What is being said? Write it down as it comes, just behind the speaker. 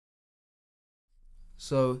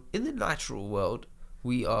So in the natural world,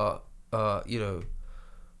 we are,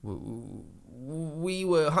 we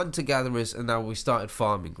were hunter-gatherers, and now we started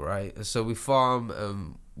farming, right? And so we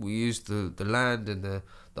farm, we use the land and the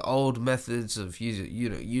old methods of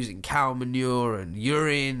using cow manure and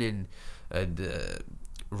urine and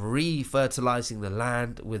re-fertilizing the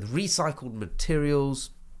land with recycled materials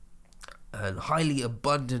and highly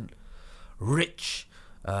abundant, rich,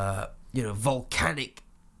 volcanic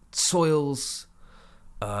soils,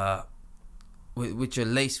 which are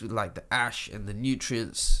laced with like the ash, and the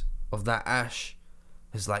nutrients of that ash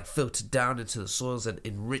has like filtered down into the soils and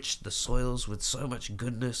enriched the soils with so much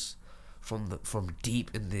goodness from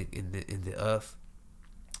deep in the earth,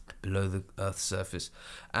 below the earth's surface,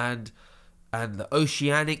 and the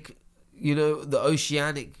oceanic,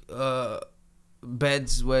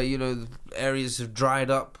 beds where the areas have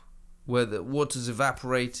dried up, where the water's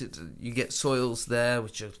evaporated, and you get soils there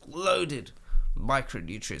which are loaded with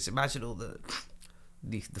micronutrients. Imagine all the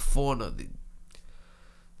fauna,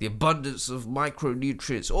 the abundance of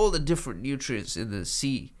micronutrients, all the different nutrients in the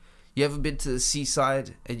sea. You ever been to the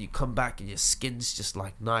seaside and you come back and your skin's just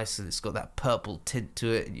like nice and it's got that purple tint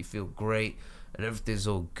to it and you feel great and everything's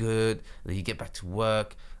all good, and then you get back to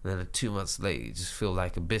work and then 2 months later you just feel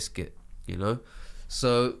like a biscuit,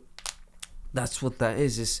 So that's what that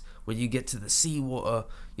is when you get to the seawater,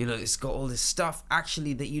 it's got all this stuff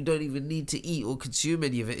actually that you don't even need to eat or consume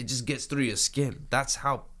any of it. It just gets through your skin. That's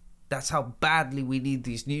how badly we need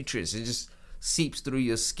these nutrients. It seeps through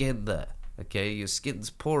your skin there. Okay, your skin's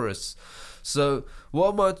porous. So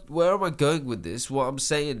where am I going with this? What I'm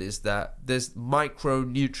saying is that there's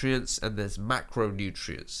micronutrients and there's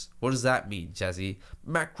macronutrients. What does that mean, Jazzy?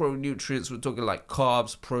 Macronutrients, we're talking like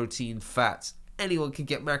carbs, protein, fats. Anyone can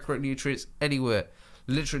get macronutrients anywhere.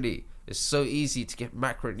 Literally, it's so easy to get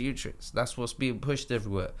macronutrients. That's what's being pushed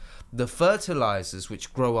everywhere. The fertilizers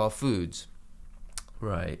which grow our foods,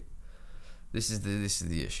 right? This is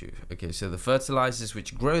the issue. Okay, so the fertilizers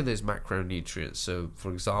which grow those macronutrients. So,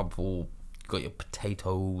 for example, you've got your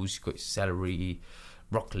potatoes, you've got your celery,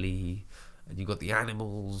 broccoli, and you've got the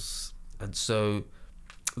animals. And so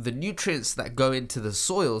the nutrients that go into the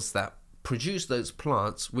soils that produce those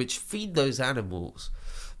plants, which feed those animals,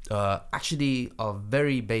 actually are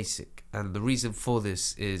very basic. And the reason for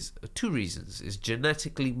this is two reasons. Is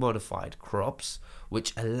genetically modified crops,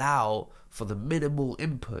 which allow for the minimal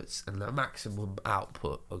inputs and the maximum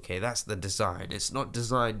output. Okay, that's the design. It's not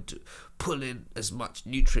designed to pull in as much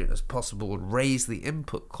nutrient as possible and raise the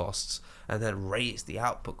input costs and then raise the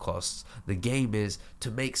output costs. The game is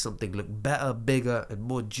to make something look better, bigger, and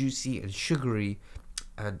more juicy and sugary,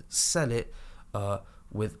 and sell it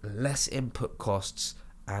with less input costs,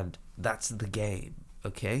 and that's the game.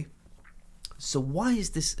 Okay, so why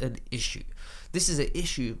is this an issue? This is an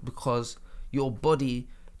issue because your body,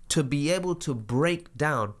 to be able to break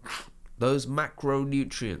down those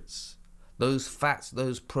macronutrients, those fats,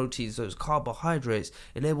 those proteins, those carbohydrates,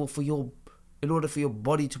 in order for your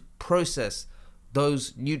body to process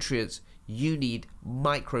those nutrients, you need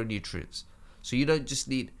micronutrients. So you don't just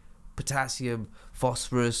need potassium,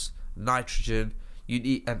 phosphorus, nitrogen, you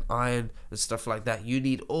need an iron and stuff like that. You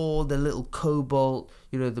need all the little cobalt,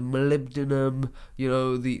 the molybdenum,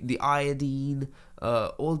 the iodine,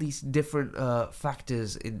 all these different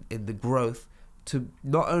factors in the growth to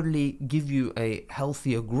not only give you a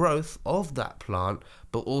healthier growth of that plant,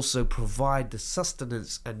 but also provide the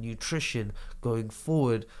sustenance and nutrition going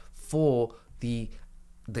forward for the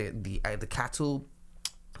cattle,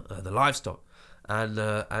 the livestock, and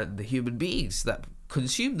the human beings that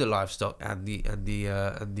consume the livestock and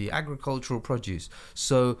the agricultural produce.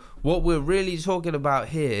 So what we're really talking about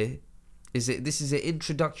here is that this is an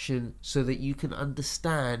introduction so that you can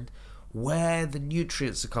understand where the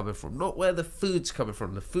nutrients are coming from, not where the food's coming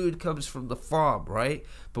from. The food comes from the farm, right?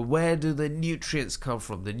 But where do the nutrients come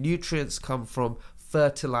from? The nutrients come from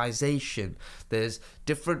fertilization. There's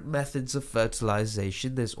different methods of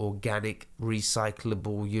fertilization. There's organic,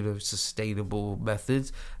 recyclable, sustainable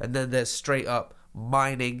methods, and then there's straight up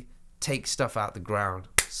mining, take stuff out the ground,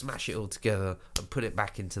 smash it all together and put it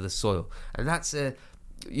back into the soil. And that's one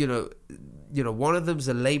of them's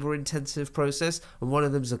a labor intensive process and one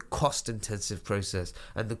of them's a cost intensive process.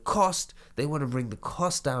 And the cost, they want to bring the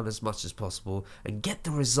cost down as much as possible and get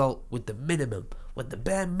the result with the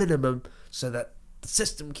bare minimum, so that the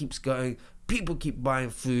system keeps going, people keep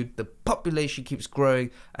buying food, the population keeps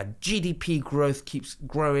growing, and GDP growth keeps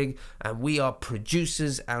growing, and we are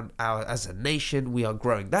producers, and as a nation we are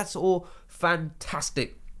growing. That's all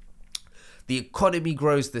fantastic. The economy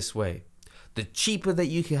grows this way. The cheaper that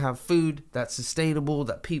you can have food that's sustainable,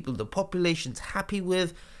 that the population's happy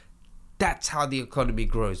with, That's how the economy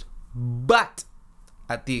grows, but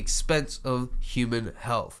at the expense of human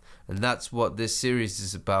health. And that's what this series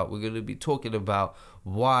is about. We're going to be talking about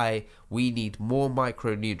why we need more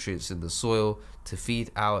micronutrients in the soil to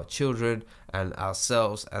feed our children and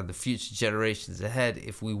ourselves and the future generations ahead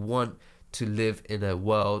if we want to live in a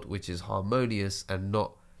world which is harmonious and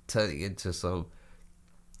not turning into some,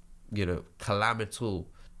 calamitous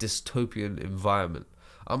dystopian environment.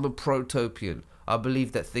 I'm a protopian. I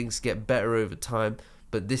believe that things get better over time,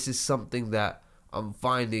 but this is something that I'm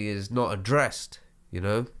finding is not addressed.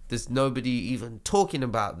 There's nobody even talking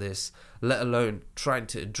about this, let alone trying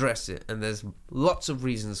to address it. And there's lots of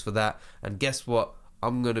reasons for that. And guess what?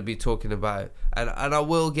 I'm going to be talking about it. And I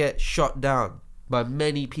will get shot down by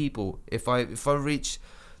many people if I reach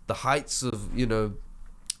the heights of,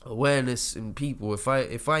 awareness in people.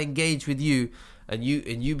 If I engage with you and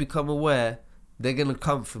you become aware, they're going to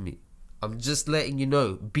come for me. I'm just letting you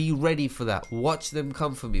know. Be ready for that. Watch them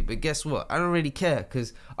come for me. But guess what? I don't really care,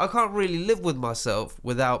 because I can't really live with myself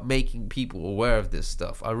without making people aware of this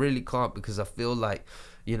stuff. I really can't, because I feel like,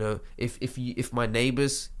 if my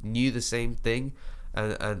neighbors knew the same thing,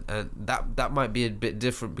 and that might be a bit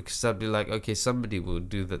different, because I'd be like, okay, somebody will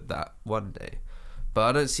do that one day. But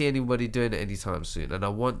I don't see anybody doing it anytime soon. And I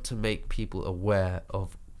want to make people aware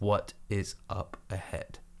of what is up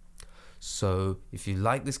ahead. So if you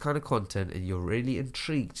like this kind of content and you're really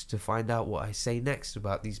intrigued to find out what I say next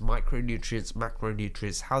about these micronutrients,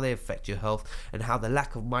 macronutrients, how they affect your health, and how the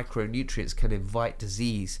lack of micronutrients can invite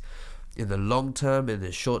disease in the long term, in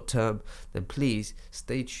the short term, then please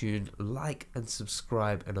stay tuned, like and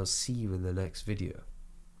subscribe, and I'll see you in the next video.